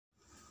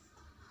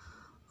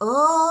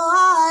Oh,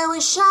 I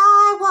wish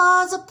I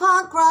was a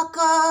punk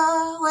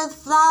rocker with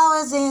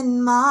flowers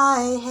in my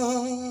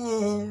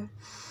hair.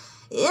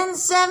 In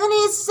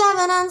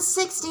 77 and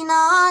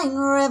 69,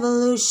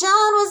 revolution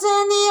was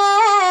in the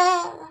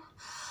air.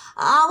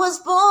 I was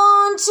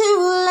born too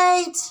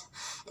late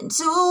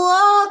into a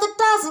world that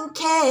doesn't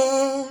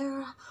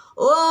care.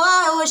 Oh,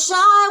 I wish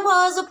I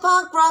was a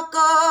punk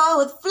rocker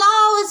with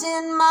flowers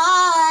in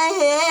my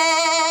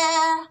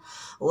hair.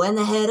 When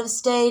the head of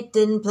state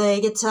didn't play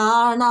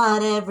guitar,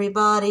 not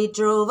everybody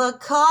drove a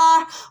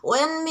car.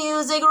 When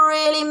music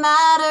really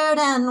mattered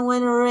and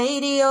when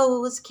radio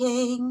was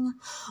king.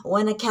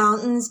 When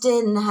accountants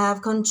didn't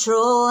have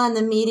control and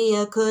the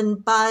media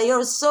couldn't buy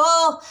your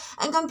soul.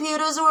 And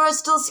computers were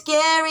still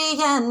scary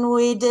and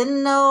we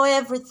didn't know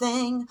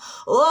everything.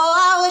 Oh,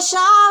 I wish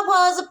I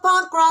was a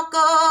punk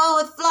rocker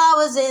with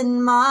flowers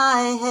in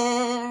my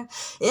hair.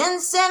 In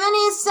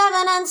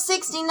 77 and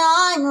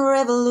 69,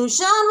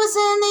 revolution was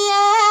in the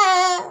air.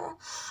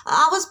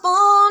 I was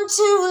born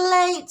too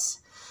late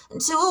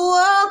into a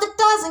world that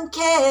doesn't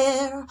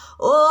care.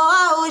 Oh,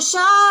 I wish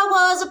I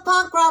was a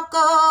punk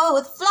rocker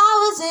with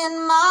flowers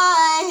in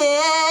my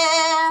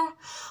hair.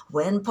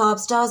 When pop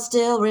stars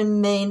still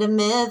remained a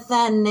myth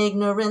and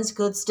ignorance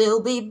could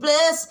still be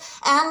bliss,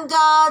 and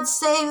God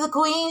save the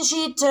Queen,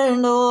 she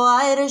turned a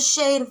whiter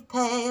shade of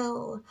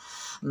pale.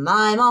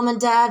 My mom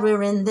and dad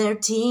were in their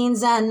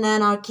teens and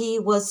anarchy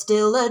was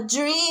still a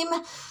dream.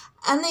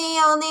 And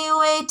the only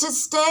way to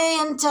stay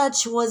in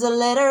touch was a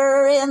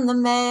letter in the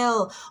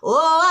mail.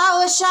 Oh,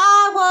 I wish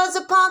I was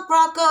a punk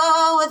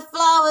rocker with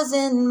flowers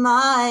in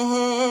my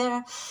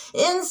hair.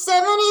 In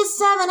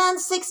 77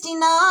 and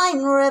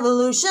 69,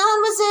 revolution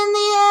was in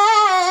the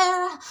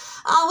air.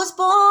 I was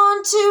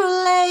born too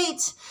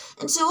late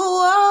into a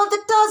world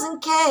that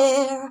doesn't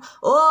care.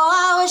 Oh,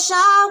 I wish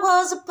I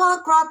was a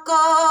punk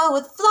rocker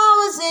with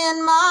flowers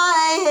in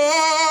my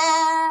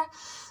hair.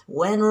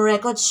 When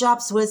record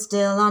shops were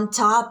still on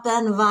top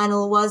and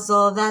vinyl was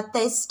all that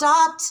they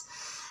stocked,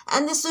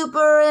 and the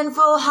super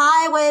info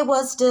highway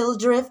was still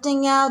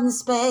drifting out in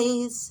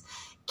space.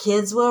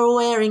 Kids were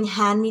wearing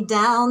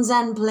hand-me-downs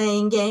and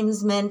playing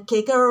games meant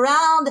kick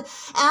around,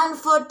 and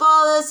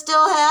footballers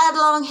still had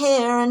long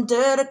hair and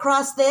dirt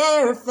across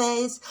their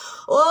face.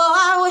 Oh,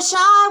 I wish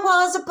I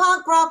was a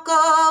punk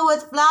rocker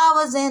with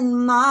flowers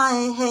in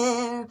my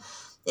hair.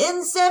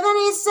 In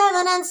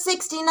 77 and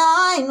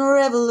 69,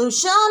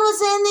 revolution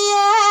was in the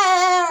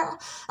air.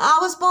 I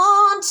was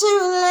born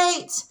too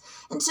late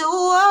into a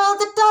world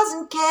that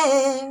doesn't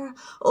care.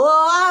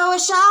 Oh, I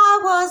wish I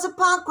was a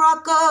punk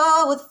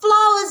rocker with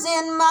flowers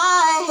in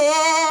my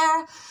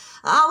hair.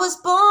 I was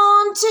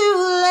born too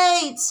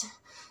late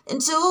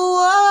into a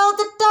world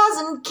that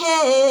doesn't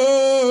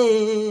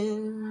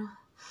care.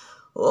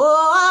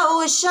 Oh, I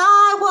wish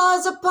I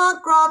was a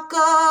punk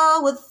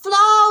rocker with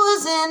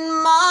flowers in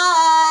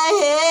my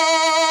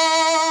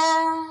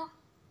hair.